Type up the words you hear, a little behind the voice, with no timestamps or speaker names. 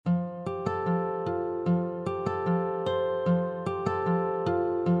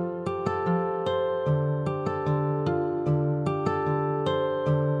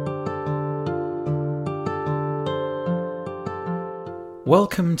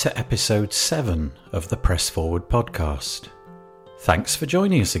Welcome to episode 7 of the Press Forward podcast. Thanks for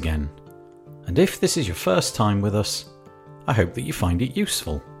joining us again. And if this is your first time with us, I hope that you find it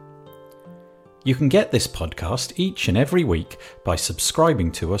useful. You can get this podcast each and every week by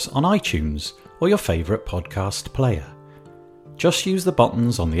subscribing to us on iTunes or your favourite podcast player. Just use the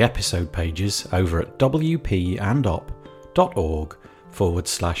buttons on the episode pages over at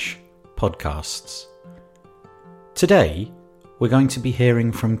wpandop.org/podcasts. Today, we're going to be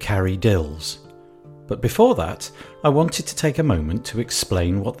hearing from Carrie Dills. But before that, I wanted to take a moment to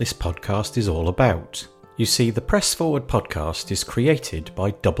explain what this podcast is all about. You see, the Press Forward podcast is created by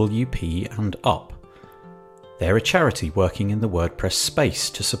WP and Up. They're a charity working in the WordPress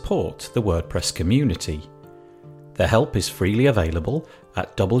space to support the WordPress community. Their help is freely available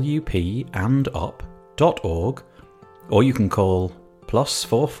at wpandup.org, or you can call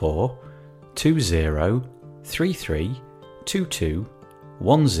 +44 20 33 22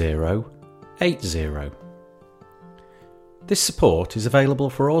 1080. This support is available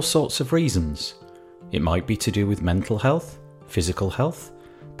for all sorts of reasons. It might be to do with mental health, physical health,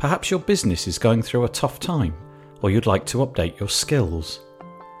 perhaps your business is going through a tough time, or you'd like to update your skills.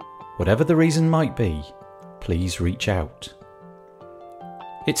 Whatever the reason might be, please reach out.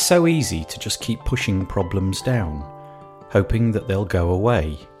 It's so easy to just keep pushing problems down, hoping that they'll go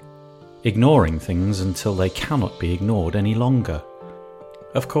away, ignoring things until they cannot be ignored any longer.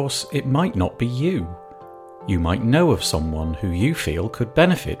 Of course, it might not be you. You might know of someone who you feel could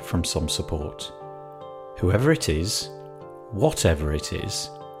benefit from some support. Whoever it is, whatever it is,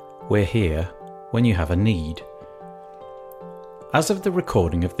 we're here when you have a need. As of the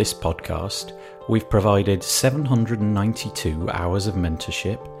recording of this podcast, we've provided 792 hours of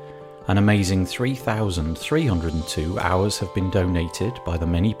mentorship. An amazing 3,302 hours have been donated by the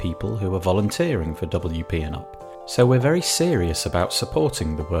many people who are volunteering for WP and Up. So we're very serious about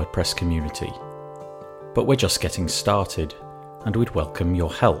supporting the WordPress community. But we're just getting started, and we'd welcome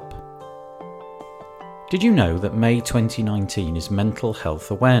your help. Did you know that May 2019 is Mental Health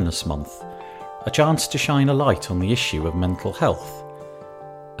Awareness Month? A chance to shine a light on the issue of mental health.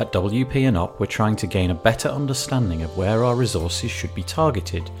 At WP and Up, we're trying to gain a better understanding of where our resources should be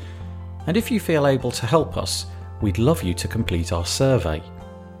targeted. And if you feel able to help us, we'd love you to complete our survey.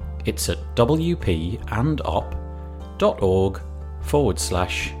 It's at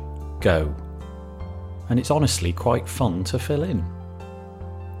wpandup.org/go. And it's honestly quite fun to fill in.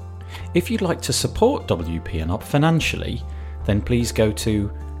 If you'd like to support WP and Up financially, then please go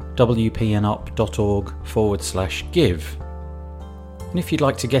to wpandup.org/give. And if you'd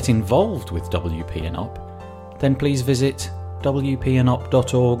like to get involved with WP and Up, then please visit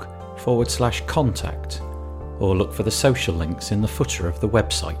wpandup.org/contact, or look for the social links in the footer of the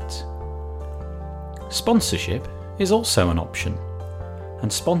website. Sponsorship is also an option, and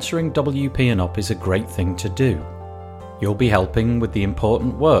sponsoring WP and Up is a great thing to do. You'll be helping with the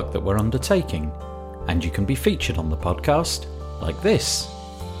important work that we're undertaking, and you can be featured on the podcast like this.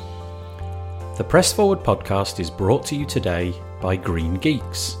 The Press Forward podcast is brought to you today by Green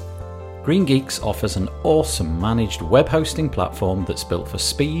Geeks. Green Geeks offers an awesome managed web hosting platform that's built for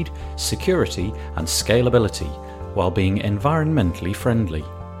speed, security, and scalability while being environmentally friendly.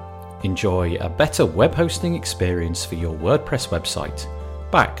 Enjoy a better web hosting experience for your WordPress website,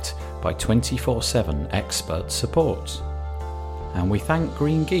 backed by 24/7 expert support. And we thank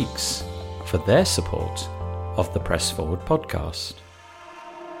Green Geeks for their support of the Press Forward podcast.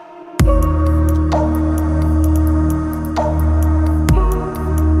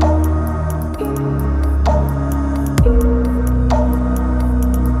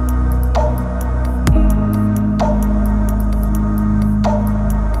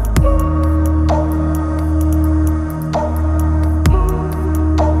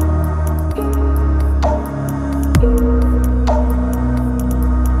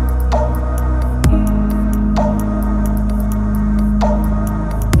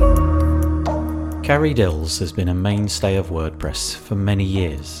 Carrie Dills has been a mainstay of WordPress for many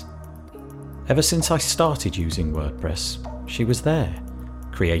years. Ever since I started using WordPress, she was there,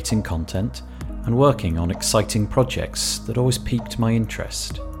 creating content and working on exciting projects that always piqued my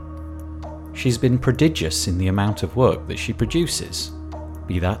interest. She's been prodigious in the amount of work that she produces,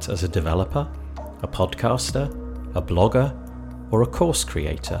 be that as a developer, a podcaster, a blogger, or a course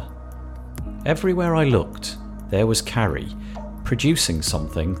creator. Everywhere I looked, there was Carrie, producing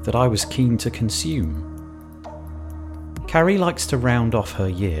something that I was keen to consume. Carrie likes to round off her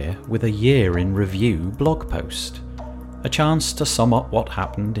year with a year in review blog post, a chance to sum up what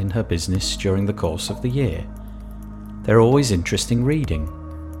happened in her business during the course of the year. They're always interesting reading,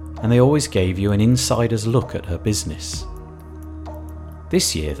 and they always gave you an insider's look at her business.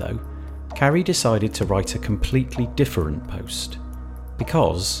 This year, though, Carrie decided to write a completely different post,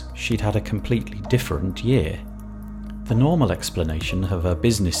 because she'd had a completely different year. The normal explanation of her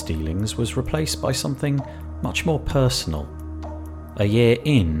business dealings was replaced by something much more personal. A year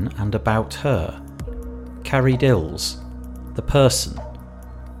in and about her. Carrie Dills, the person,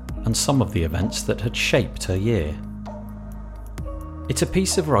 and some of the events that had shaped her year. It's a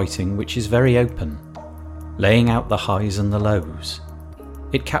piece of writing which is very open, laying out the highs and the lows.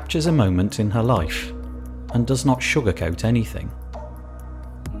 It captures a moment in her life and does not sugarcoat anything.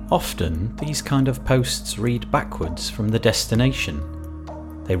 Often, these kind of posts read backwards from the destination.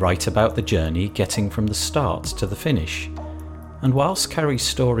 They write about the journey getting from the start to the finish. And whilst Carrie's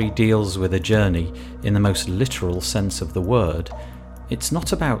story deals with a journey in the most literal sense of the word, it's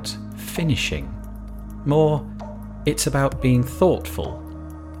not about finishing. More, it's about being thoughtful,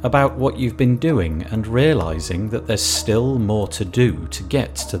 about what you've been doing and realising that there's still more to do to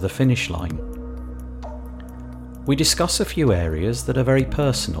get to the finish line. We discuss a few areas that are very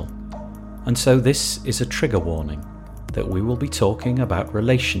personal, and so this is a trigger warning that we will be talking about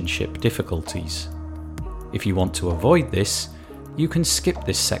relationship difficulties. If you want to avoid this, you can skip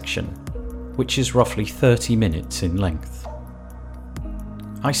this section, which is roughly 30 minutes in length.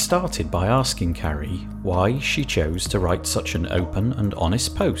 I started by asking Carrie why she chose to write such an open and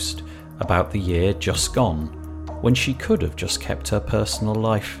honest post about the year just gone, when she could have just kept her personal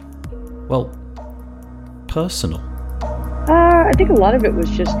life, well, personal. I think a lot of it was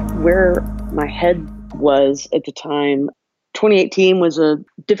just where my head was at the time. 2018 was a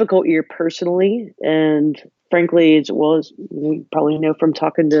difficult year personally, and frankly, as well as you probably know from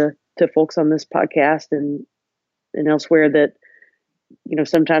talking to folks on this podcast and elsewhere, that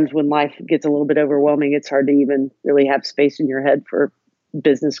sometimes when life gets a little bit overwhelming, it's hard to even really have space in your head for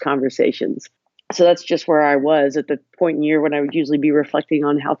business conversations. So that's just where I was at the point in the year when I would usually be reflecting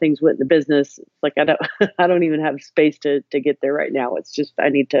on how things went in the business. Like I don't even have space to get there right now. It's just I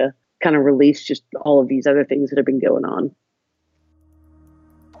need to kind of release just all of these other things that have been going on.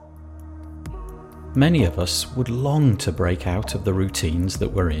 Many of us would long to break out of the routines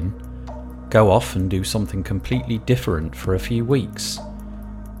that we're in, go off and do something completely different for a few weeks,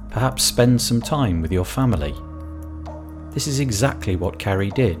 perhaps spend some time with your family. This is exactly what Carrie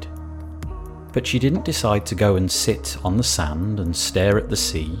did. But she didn't decide to go and sit on the sand and stare at the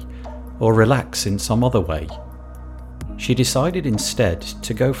sea, or relax in some other way. She decided instead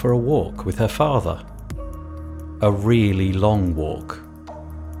to go for a walk with her father. A really long walk.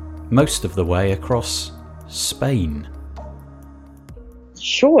 Most of the way across Spain.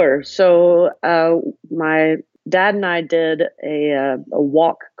 Sure. So my dad and I did a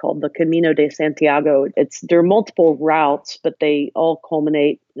walk called the Camino de Santiago. There are multiple routes, but they all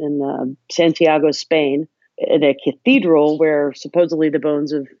culminate in Santiago, Spain, in a cathedral where supposedly the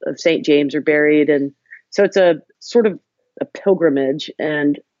bones of St. James are buried. And so it's a sort of a pilgrimage,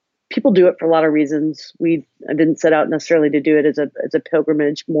 and people do it for a lot of reasons. I didn't set out necessarily to do it as a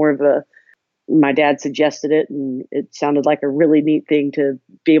pilgrimage, more of my dad suggested it, and it sounded like a really neat thing to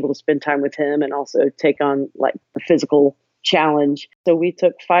be able to spend time with him and also take on like a physical challenge. So we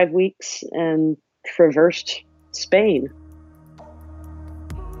took 5 weeks and traversed Spain.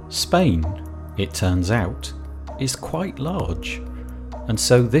 Spain, it turns out, is quite large, and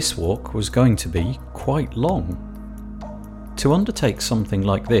so this walk was going to be quite long. To undertake something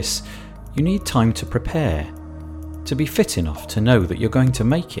like this, you need time to prepare, to be fit enough to know that you're going to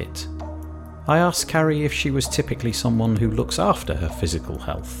make it. I asked Carrie if she was typically someone who looks after her physical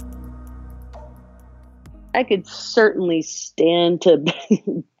health. I could certainly stand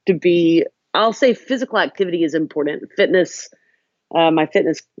to be, I'll say physical activity is important. Fitness, my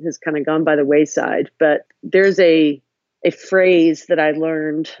fitness has kind of gone by the wayside, but there's a phrase that I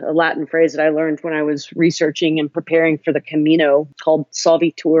learned, a Latin phrase that I learned when I was researching and preparing for the Camino called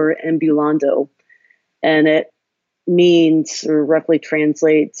solvitur ambulando. And it means, or roughly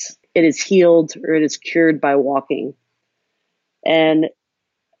translates, it is healed or it is cured by walking. And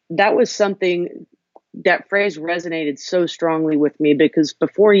that was something, that phrase resonated so strongly with me because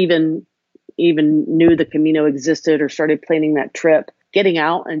before even knew the Camino existed or started planning that trip, getting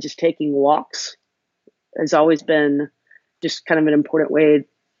out and just taking walks has always been just kind of an important way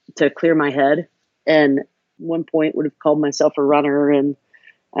to clear my head. And at one point would have called myself a runner, and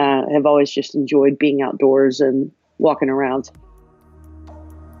have always just enjoyed being outdoors and walking around.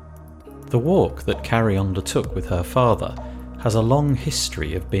 The walk that Carrie undertook with her father has a long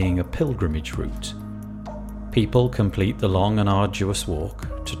history of being a pilgrimage route. People complete the long and arduous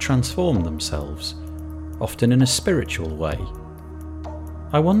walk to transform themselves, often in a spiritual way.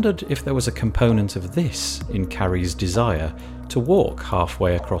 I wondered if there was a component of this in Carrie's desire to walk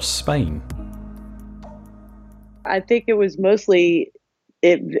halfway across Spain? I think it was mostly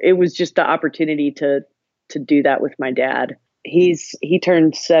it was just the opportunity to do that with my dad. He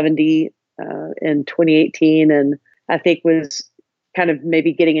turned 70 in 2018, and I think was kind of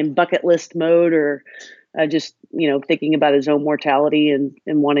maybe getting in bucket list mode, or just thinking about his own mortality and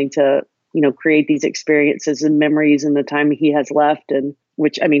wanting to create these experiences and memories in the time he has left, and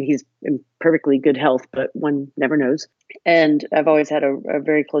which, I mean, he's in perfectly good health, but one never knows. And I've always had a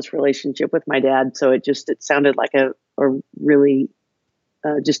very close relationship with my dad, so it sounded like a really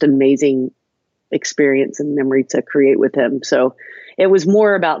just amazing experience and memory to create with him. So it was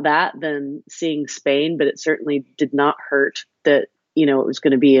more about that than seeing Spain, but it certainly did not hurt that it was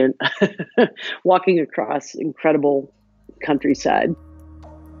going to be walking across incredible countryside.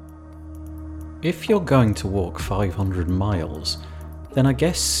 If you're going to walk 500 miles, then I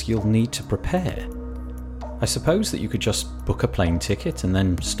guess you'll need to prepare. I suppose that you could just book a plane ticket and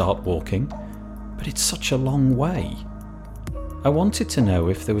then start walking, but it's such a long way. I wanted to know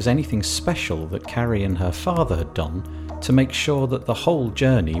if there was anything special that Carrie and her father had done to make sure that the whole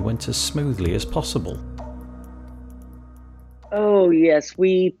journey went as smoothly as possible. Oh, yes,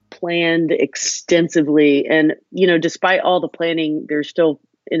 we planned extensively. And, despite all the planning, there still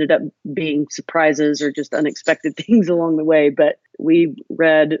ended up being surprises or just unexpected things along the way. But we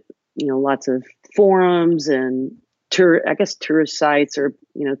read, lots of forums and tourist sites, or,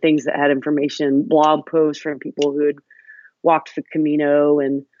 things that had information, blog posts from people who had walked the Camino.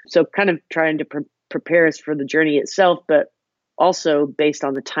 And so kind of trying to prepare us for the journey itself, but also based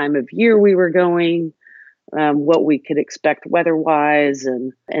on the time of year we were going, what we could expect weather-wise,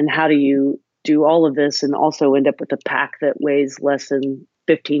 and how do you do all of this and also end up with a pack that weighs less than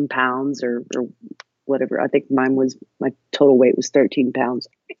 15 pounds or whatever. I think my total weight was 13 pounds.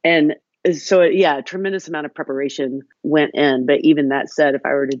 And so, a tremendous amount of preparation went in. But even that said, if I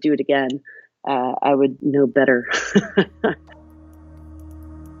were to do it again, I would know better.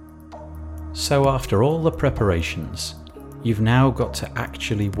 So after all the preparations, you've now got to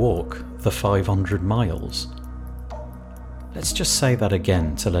actually walk the 500 miles. Let's just say that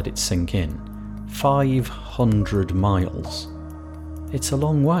again to let it sink in. 500 miles. It's a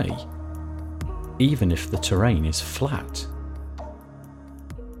long way, even if the terrain is flat.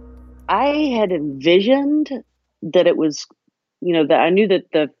 I had envisioned that it was, that I knew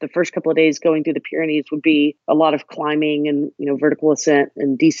that the first couple of days going through the Pyrenees would be a lot of climbing and, vertical ascent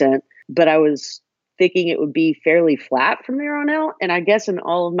and descent, but I was thinking it would be fairly flat from there on out. And I guess in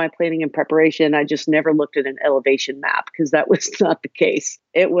all of my planning and preparation, I just never looked at an elevation map, because that was not the case.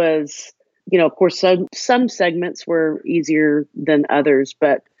 It was, of course, some segments were easier than others,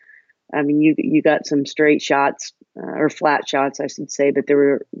 but I mean, you got some straight shots or flat shots, I should say, but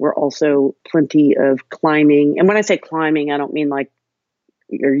there were also plenty of climbing. And when I say climbing, I don't mean like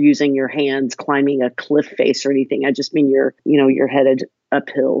you're using your hands climbing a cliff face or anything. I just mean you're headed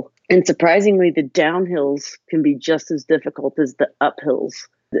uphill. And surprisingly, the downhills can be just as difficult as the uphills.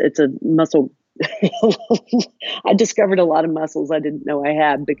 It's a muscle. I discovered a lot of muscles I didn't know I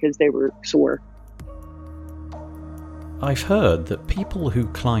had because they were sore. I've heard that people who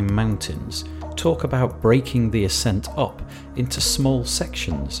climb mountains talk about breaking the ascent up into small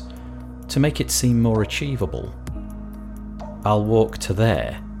sections to make it seem more achievable. I'll walk to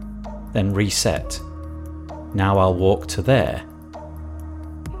there, then reset. Now I'll walk to there.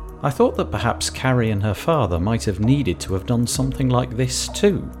 I thought that perhaps Carrie and her father might have needed to have done something like this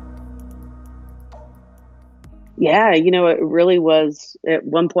too. Yeah, it really was. At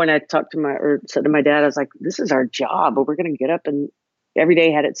one point I said to my dad, I was like, this is our job, but we're going to get up, and every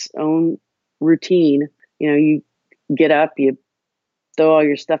day had its own routine. You get up, you throw all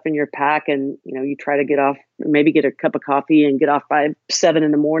your stuff in your pack, and, you try to get off, maybe get a cup of coffee and get off by 7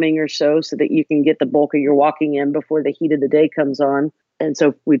 a.m. or so that you can get the bulk of your walking in before the heat of the day comes on. And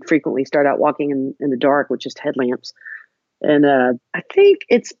so we'd frequently start out walking in the dark with just headlamps. And I think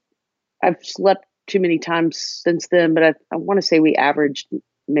I've slept too many times since then, but I want to say we averaged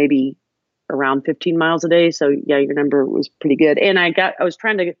maybe around 15 miles a day. So yeah, your number was pretty good. And I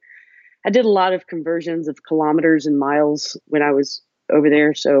did a lot of conversions of kilometers and miles when I was over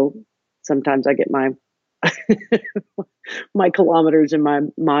there. So sometimes I get my my kilometers and my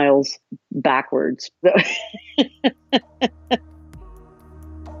miles backwards.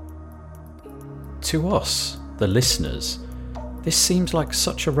 To us, the listeners, this seems like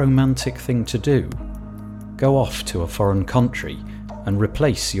such a romantic thing to do. Go off to a foreign country and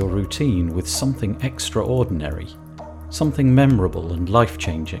replace your routine with something extraordinary, something memorable and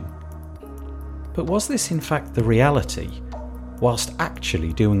life-changing. But was this in fact the reality, whilst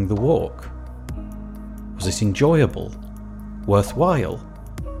actually doing the walk? Was it enjoyable? worthwhile,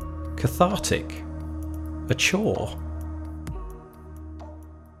 cathartic, a chore?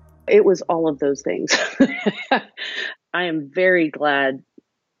 It was all of those things. I am very glad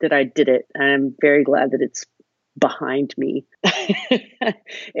that I did it. I'm very glad that it's behind me.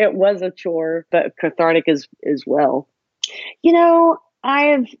 It was a chore, but cathartic as well. You know,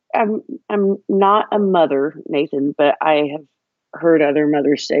 I'm not a mother, Nathan, but I have heard other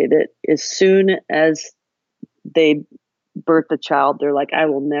mothers say that as soon as they birth a child, they're like, I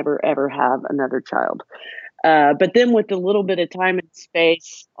will never ever have another child. But then with a little bit of time and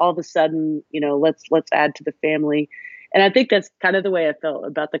space, all of a sudden, let's add to the family. And I think that's kind of the way I felt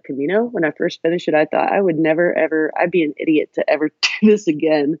about the Camino. When I first finished it, I thought I would never, ever, I'd be an idiot to ever do this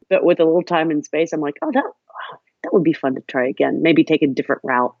again. But with a little time and space, I'm like, that would be fun to try again. Maybe take a different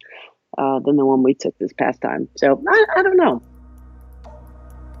route than the one we took this past time. So I don't know.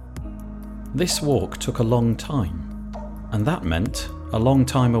 This walk took a long time, and that meant a long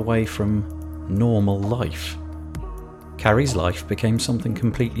time away from normal life. Carrie's life became something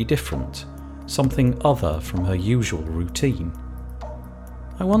completely different, something other from her usual routine.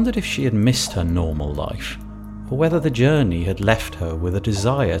 I wondered if she had missed her normal life, or whether the journey had left her with a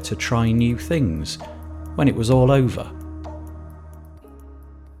desire to try new things when it was all over.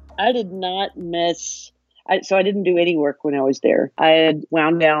 I did not miss, so I didn't do any work when I was there. I had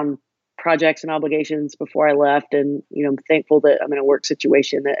wound down projects and obligations before I left, and I'm thankful that I'm in a work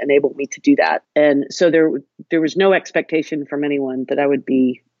situation that enabled me to do that. And so there was no expectation from anyone that I would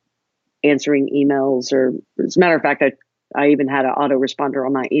be answering emails, or as a matter of fact, I even had an autoresponder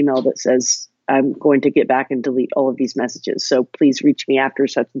on my email that says, I'm going to get back and delete all of these messages. So please reach me after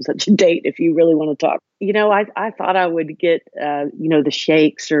such and such a date if you really want to talk. I thought I would get, the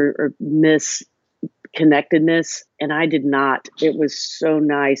shakes or miss connectedness, and I did not. It was so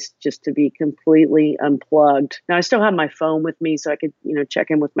nice just to be completely unplugged. Now I still have my phone with me, so I could, check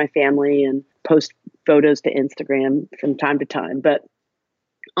in with my family and post photos to Instagram from time to time. But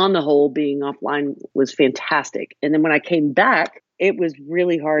on the whole, being offline was fantastic. And then when I came back, it was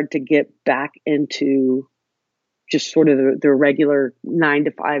really hard to get back into just sort of the regular 9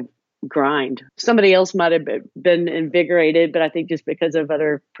 to 5 grind. Somebody else might have been invigorated, but I think just because of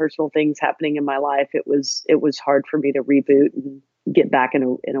other personal things happening in my life, it was hard for me to reboot and get back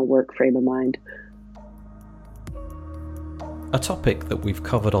in a work frame of mind. A topic that we've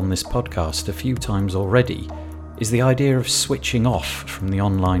covered on this podcast a few times already is the idea of switching off from the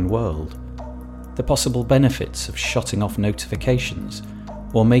online world, the possible benefits of shutting off notifications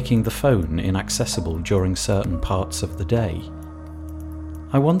or making the phone inaccessible during certain parts of the day.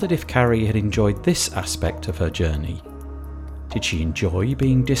 I wondered if Carrie had enjoyed this aspect of her journey. Did she enjoy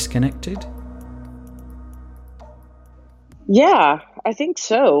being disconnected? Yeah, I think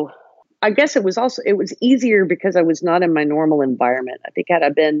so. I guess it was easier because I was not in my normal environment. I think had I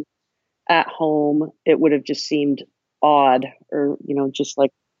been at home, it would have just seemed odd, or, just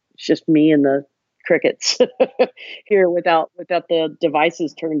like it's just me and the crickets here without the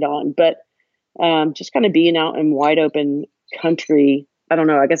devices turned on. But just kind of being out in wide open country, I don't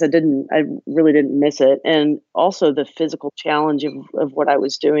know. I guess I really didn't miss it. And also the physical challenge of what I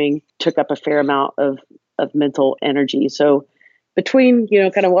was doing took up a fair amount of mental energy. So between,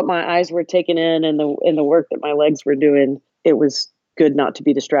 kind of what my eyes were taking in and the work that my legs were doing, it was good not to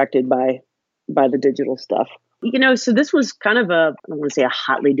be distracted by the digital stuff. So this was kind of I don't want to say a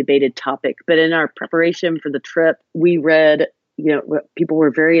hotly debated topic, but in our preparation for the trip, we read, people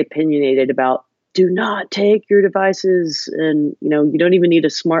were very opinionated about, do not take your devices, and you don't even need a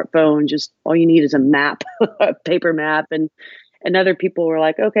smartphone, just all you need is a map, a paper map. And other people were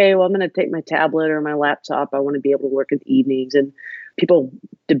like, okay, well, I'm going to take my tablet or my laptop. I want to be able to work in the evenings. And people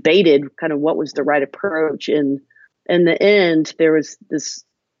debated kind of what was the right approach. And in the end, there was this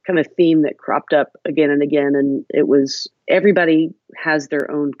kind of theme that cropped up again and again. And it was, everybody has their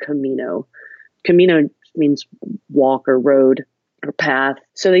own Camino. Camino means walk or road or path.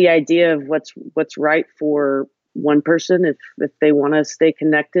 So the idea of what's right for one person, if they want to stay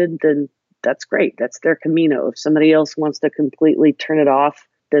connected, then that's great. That's their Camino. If somebody else wants to completely turn it off,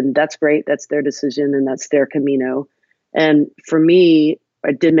 then that's great. That's their decision and that's their Camino. And for me,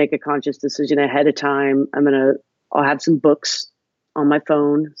 I did make a conscious decision ahead of time. I'll have some books on my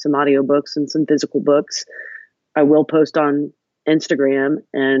phone, some audiobooks and some physical books. I will post on Instagram,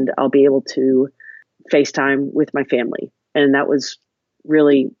 and I'll be able to FaceTime with my family. And that was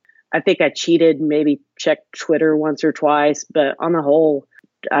really, I think I cheated, maybe checked Twitter once or twice, but on the whole,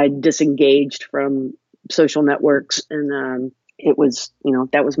 I disengaged from social networks, and it was,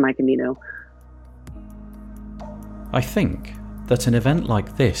 that was my Camino. I think that an event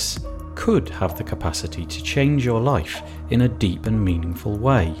like this could have the capacity to change your life in a deep and meaningful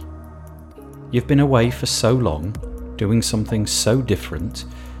way. You've been away for so long, doing something so different,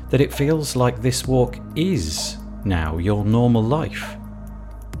 that it feels like this walk is now your normal life.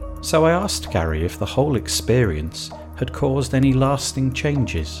 So I asked Gary if the whole experience had caused any lasting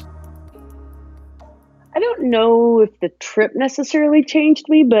changes. I don't know if the trip necessarily changed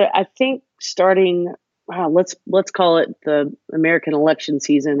me, but I think starting, let's call it the American election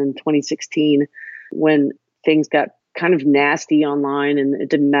season in 2016, when things got kind of nasty online and it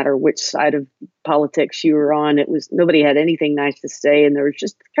didn't matter which side of politics you were on. It was, nobody had anything nice to say. And there was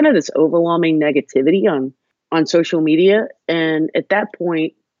just kind of this overwhelming negativity on social media. And at that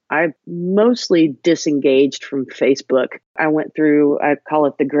point, I mostly disengaged from Facebook. I went through, I call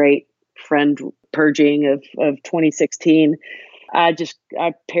it the great friend purging of 2016. I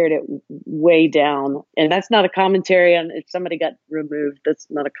pared it way down. And that's not a commentary on if somebody got removed. That's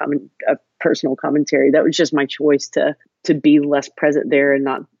not a personal commentary. That was just my choice to be less present there and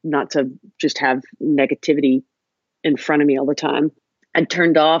not to just have negativity in front of me all the time. I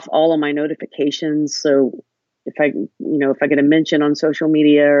turned off all of my notifications. So if I get a mention on social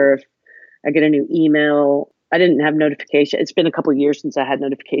media or if I get a new email, I didn't have notification. It's been a couple of years since I had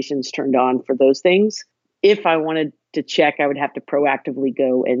notifications turned on for those things. If I wanted to check, I would have to proactively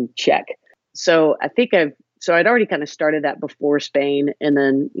go and check. So I think I'd already kind of started that before Spain. And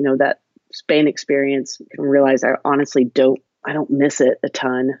then, that Spain experience, I realized I honestly don't miss it a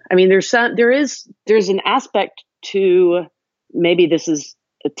ton. I mean, there's an aspect to, maybe this is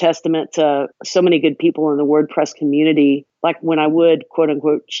a testament to so many good people in the WordPress community. Like when I would quote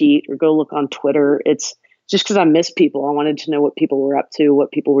unquote cheat or go look on Twitter, it's just because I miss people. I wanted to know what people were up to,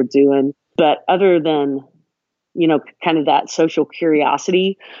 what people were doing. But other than, kind of that social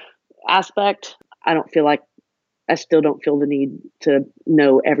curiosity aspect, I still don't feel the need to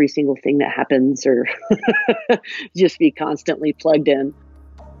know every single thing that happens or just be constantly plugged in.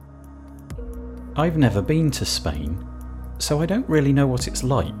 I've never been to Spain, so I don't really know what it's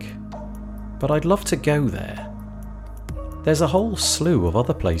like, but I'd love to go there. There's a whole slew of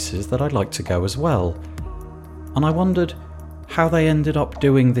other places that I'd like to go as well, and I wondered how they ended up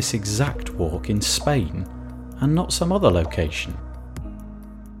doing this exact walk in Spain and not some other location.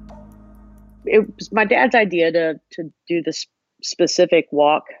 It was my dad's idea to do this specific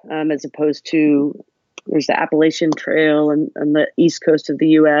walk, as opposed to, there's the Appalachian Trail and the East Coast of the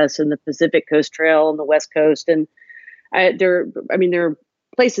U.S. and the Pacific Coast Trail on the West Coast. And there are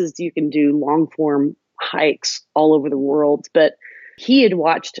places you can do long form hikes all over the world. But he had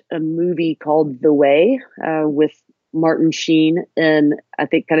watched a movie called The Way with Martin Sheen, and I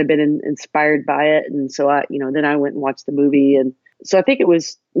think kind of been inspired by it. And so then I went and watched the movie. And so I think it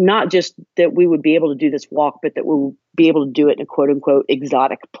was not just that we would be able to do this walk, but that we would be able to do it in a quote unquote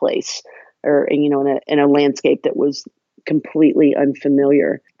exotic place or, in a landscape that was completely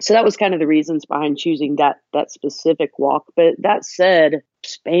unfamiliar. So that was kind of the reasons behind choosing that specific walk. But that said,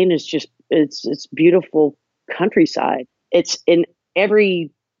 Spain is just, it's beautiful countryside. It's in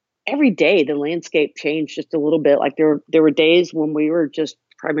every day, the landscape changed just a little bit. Like there were days when we were just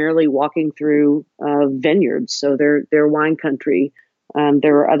primarily walking through vineyards. So they're wine country.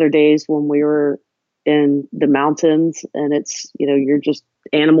 There were other days when we were in the mountains and it's, you're just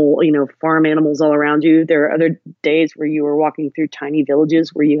farm animals all around you. There are other days where you were walking through tiny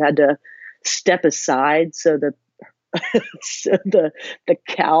villages where you had to step aside so the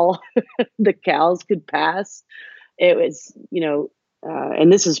the cows could pass. It was,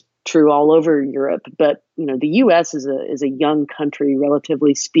 and this is true all over Europe, but the U.S. is a young country,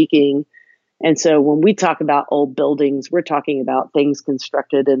 relatively speaking, and so when we talk about old buildings, we're talking about things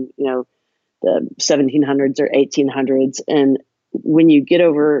constructed in the 1700s or 1800s, and when you get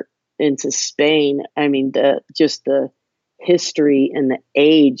over into Spain, I mean the history and the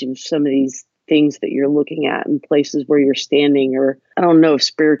age of some of these things that you're looking at in places where you're standing, or I don't know if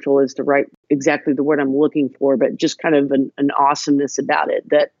spiritual is exactly the word I'm looking for, but just kind of an awesomeness about it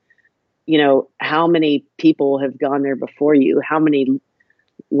that, how many people have gone there before you, how many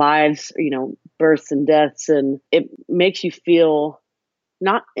lives, births and deaths. And it makes you feel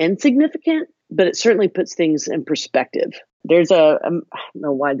not insignificant, but it certainly puts things in perspective. There's I don't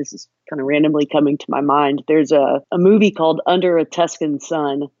know why this is kind of randomly coming to my mind. There's a movie called Under a Tuscan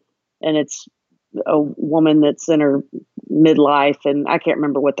Sun, and it's a woman that's in her midlife, and I can't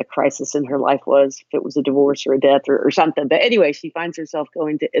remember what the crisis in her life was, if it was a divorce or a death or something. But anyway, she finds herself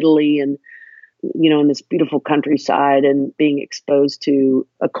going to Italy and, in this beautiful countryside and being exposed to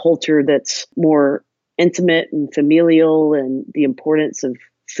a culture that's more intimate and familial, and the importance of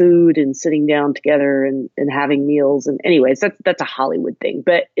food and sitting down together and having meals. And anyways, that's a Hollywood thing,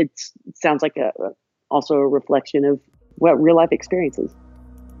 but it sounds like also a reflection of what real life experience is.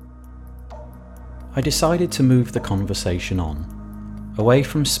 I decided to move the conversation on, away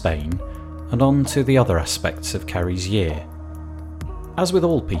from Spain and on to the other aspects of Carrie's year. As with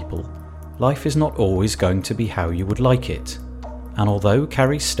all people, life is not always going to be how you would like it. And although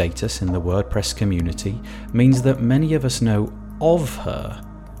Carrie's status in the WordPress community means that many of us know of her,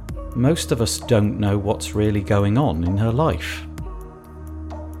 most of us don't know what's really going on in her life.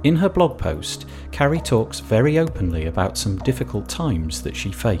 In her blog post, Carrie talks very openly about some difficult times that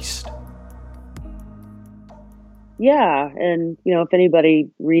she faced. Yeah, and if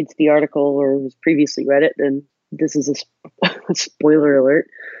anybody reads the article or has previously read it, then this is a spoiler alert.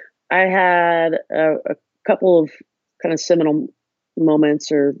 I had a couple of kind of seminal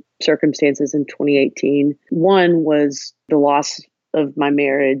moments or circumstances in 2018. One was the loss of my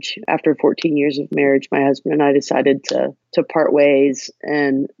marriage. After 14 years of marriage, my husband and I decided to part ways,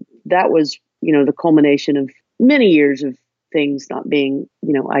 and that was the culmination of many years of things not being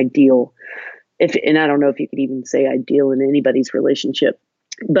ideal. And I don't know if you could even say ideal in anybody's relationship,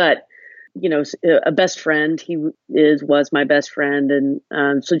 but a best friend, was my best friend.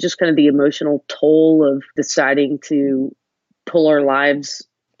 And so just kind of the emotional toll of deciding to pull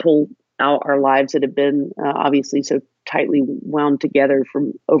out our lives that have been obviously so tightly wound together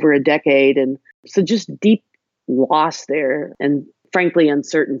from over a decade. And so just deep loss there, and frankly,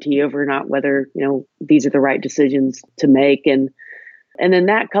 uncertainty over not whether, these are the right decisions to make. And then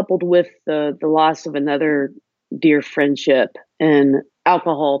that coupled with the loss of another dear friendship, and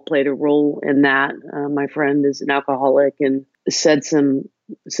alcohol played a role in that. My friend is an alcoholic and said some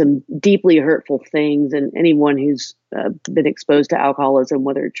deeply hurtful things. And anyone who's been exposed to alcoholism,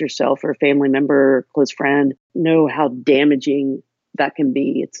 whether it's yourself or a family member or close friend, know how damaging that can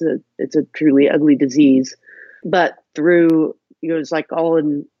be. It's a truly ugly disease. But through, it's like all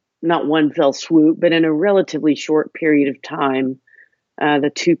in not one fell swoop, but in a relatively short period of time,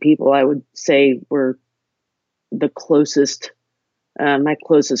 the two people I would say were the closest, my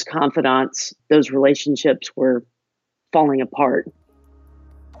closest confidants, those relationships were falling apart.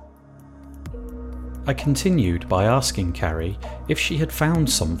 I continued by asking Carrie if she had found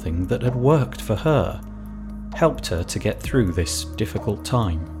something that had worked for her, helped her to get through this difficult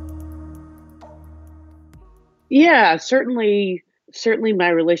time. Yeah, certainly my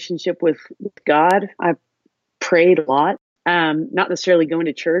relationship with God. I've prayed a lot, not necessarily going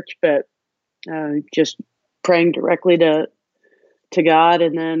to church, but just praying directly to God,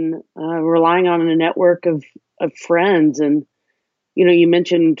 and then relying on a network of friends. And you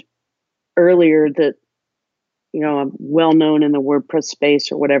mentioned earlier that I'm well known in the WordPress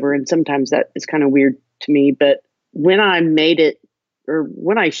space or whatever, and sometimes that is kind of weird to me. But when I made it, or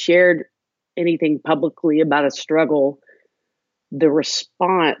when I shared anything publicly about a struggle, the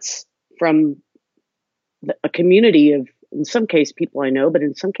response from a community of, in some case, people I know, but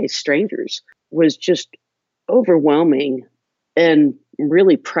in some case, strangers, was just overwhelming and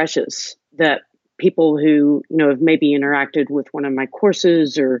really precious. That people who, have maybe interacted with one of my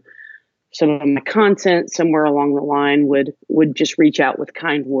courses or some of my content somewhere along the line would just reach out with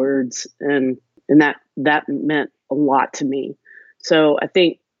kind words. And that meant a lot to me. So I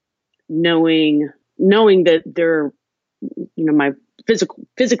think knowing that they're, my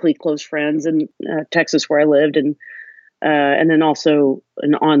physically close friends in Texas where I lived, and then also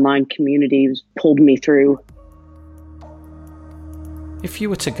an online community pulled me through. If you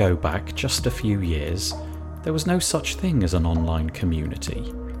were to go back just a few years, there was no such thing as an online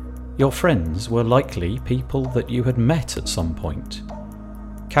community. Your friends were likely people that you had met at some point.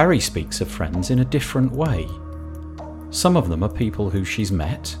 Carrie speaks of friends in a different way. Some of them are people who she's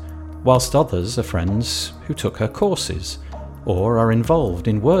met, whilst others are friends who took her courses or are involved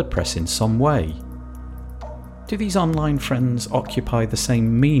in WordPress in some way. Do these online friends occupy the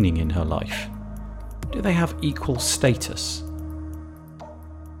same meaning in her life? Do they have equal status?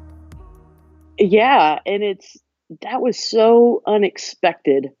 Yeah, and that was so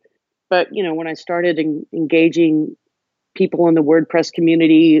unexpected. But, when I started engaging people in the WordPress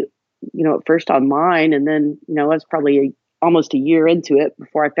community, at first online, and then, I was probably almost a year into it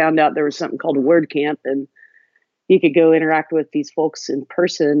before I found out there was something called WordCamp, and you could go interact with these folks in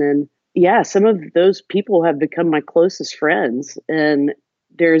person. And yeah, some of those people have become my closest friends. And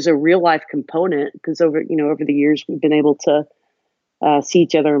there's a real life component because over the years, we've been able to see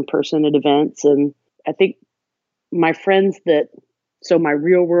each other in person at events. And I think my friends my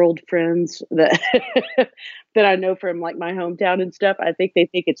real world friends that that I know from like my hometown and stuff, I think they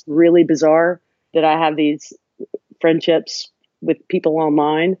think it's really bizarre that I have these friendships with people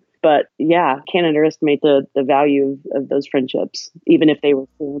online. But yeah, can't underestimate the value of those friendships, even if they were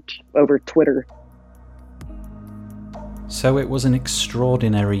formed over Twitter. So it was an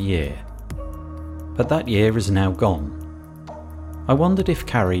extraordinary year. But that year is now gone. I wondered if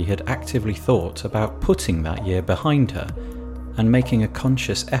Carrie had actively thought about putting that year behind her and making a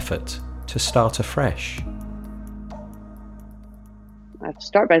conscious effort to start afresh. I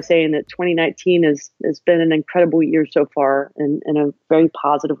start by saying that 2019 has been an incredible year so far in a very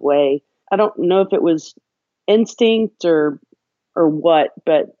positive way. I don't know if it was instinct or what,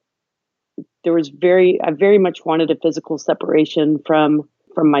 but I very much wanted a physical separation from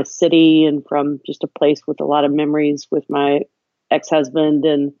my city and from just a place with a lot of memories with my ex-husband.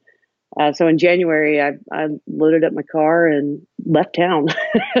 And so in January, I loaded up my car and left town.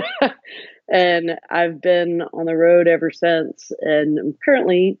 And I've been on the road ever since, and I'm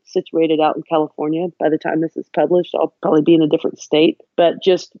currently situated out in California. By the time this is published, I'll probably be in a different state, but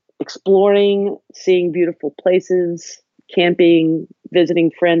just exploring, seeing beautiful places, camping, visiting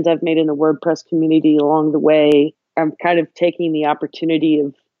friends I've made in the WordPress community along the way. I'm kind of taking the opportunity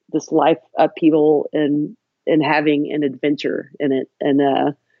of this life upheaval and having an adventure in it.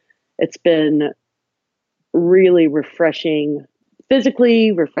 And it's been really refreshing.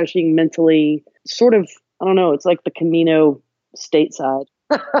 Physically, refreshing mentally, sort of, I don't know, it's like the Camino stateside.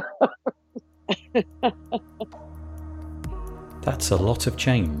 That's a lot of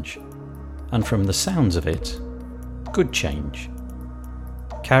change. And from the sounds of it, good change.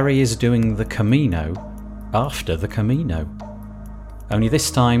 Carrie is doing the Camino after the Camino. Only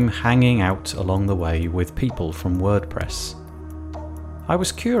this time hanging out along the way with people from WordPress. I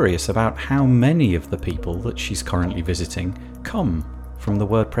was curious about how many of the people that she's currently visiting come from the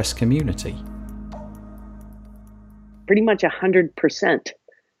WordPress community. Pretty much 100%.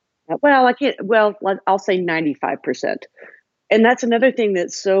 I'll say 95%. And that's another thing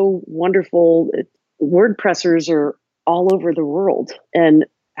that's so wonderful. WordPressers are all over the world. And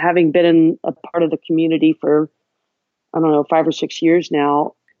having been in a part of the community for, 5 or 6 years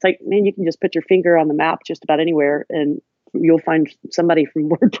now, it's like, man, you can just put your finger on the map just about anywhere and you'll find somebody from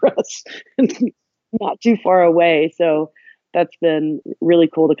WordPress not too far away. So that's been really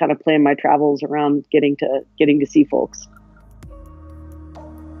cool to kind of plan my travels around getting to see folks.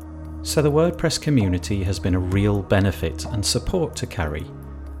 So the WordPress community has been a real benefit and support to Carrie,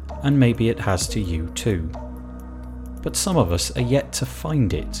 and maybe it has to you too. But some of us are yet to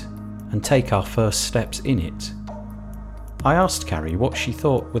find it and take our first steps in it. I asked Carrie what she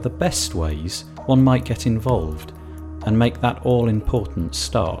thought were the best ways one might get involved and make that all-important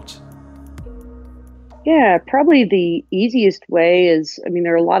start. Yeah, probably the easiest way is,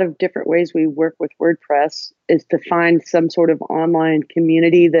 there are a lot of different ways we work with WordPress, is to find some sort of online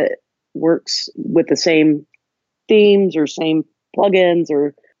community that works with the same themes or same plugins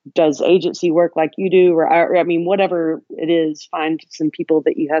or does agency work like you do, or whatever it is, find some people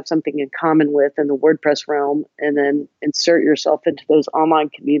that you have something in common with in the WordPress realm, and then insert yourself into those online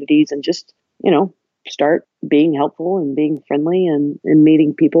communities and just, start being helpful and being friendly and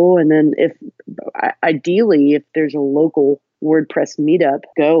meeting people. And then ideally, if there's a local WordPress meetup,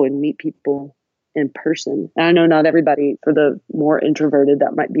 go and meet people in person. And I know not everybody, for the more introverted,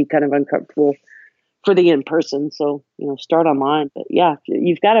 that might be kind of uncomfortable for the in-person. So, start online. But yeah,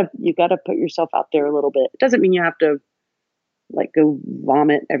 you've got to put yourself out there a little bit. It doesn't mean you have to go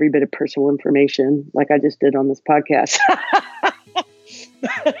vomit every bit of personal information like I just did on this podcast.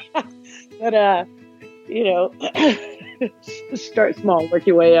 But, start small, work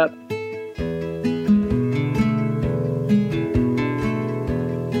your way up.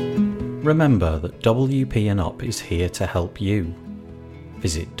 Remember that WP and Up is here to help you.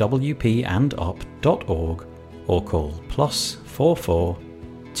 Visit wpandup.org or call +44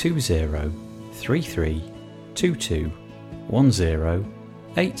 20 33 22 10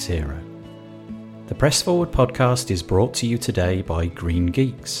 80. The Press Forward podcast is brought to you today by Green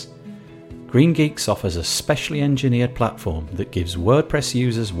Geeks. Green Geeks offers a specially engineered platform that gives WordPress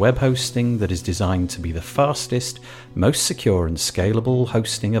users web hosting that is designed to be the fastest, most secure and scalable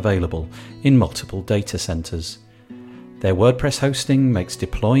hosting available in multiple data centers. Their WordPress hosting makes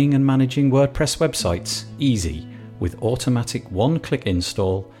deploying and managing WordPress websites easy with automatic one-click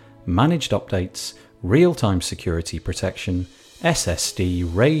install, managed updates, real-time security protection, SSD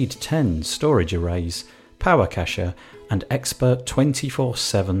RAID 10 storage arrays, Power Cacher, and expert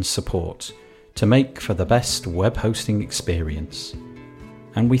 24/7 support to make for the best web hosting experience.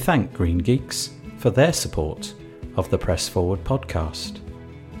 And we thank Green Geeks for their support of the Press Forward podcast.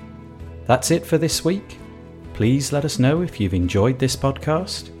 That's it for this week. Please let us know if you've enjoyed this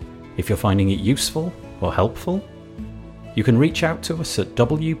podcast, if you're finding it useful or helpful. You can reach out to us at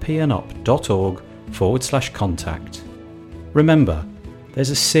wpandup.org/contact. Remember, there's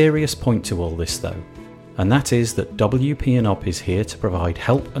a serious point to all this though, and that is that WP and Up is here to provide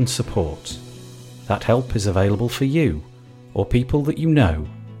help and support. That help is available for you, or people that you know,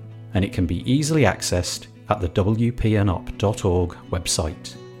 and it can be easily accessed at the wpandup.org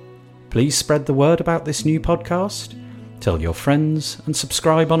website. Please spread the word about this new podcast, tell your friends, and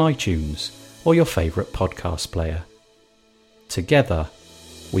subscribe on iTunes or your favourite podcast player. Together,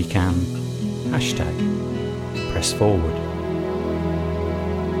 we can #press forward.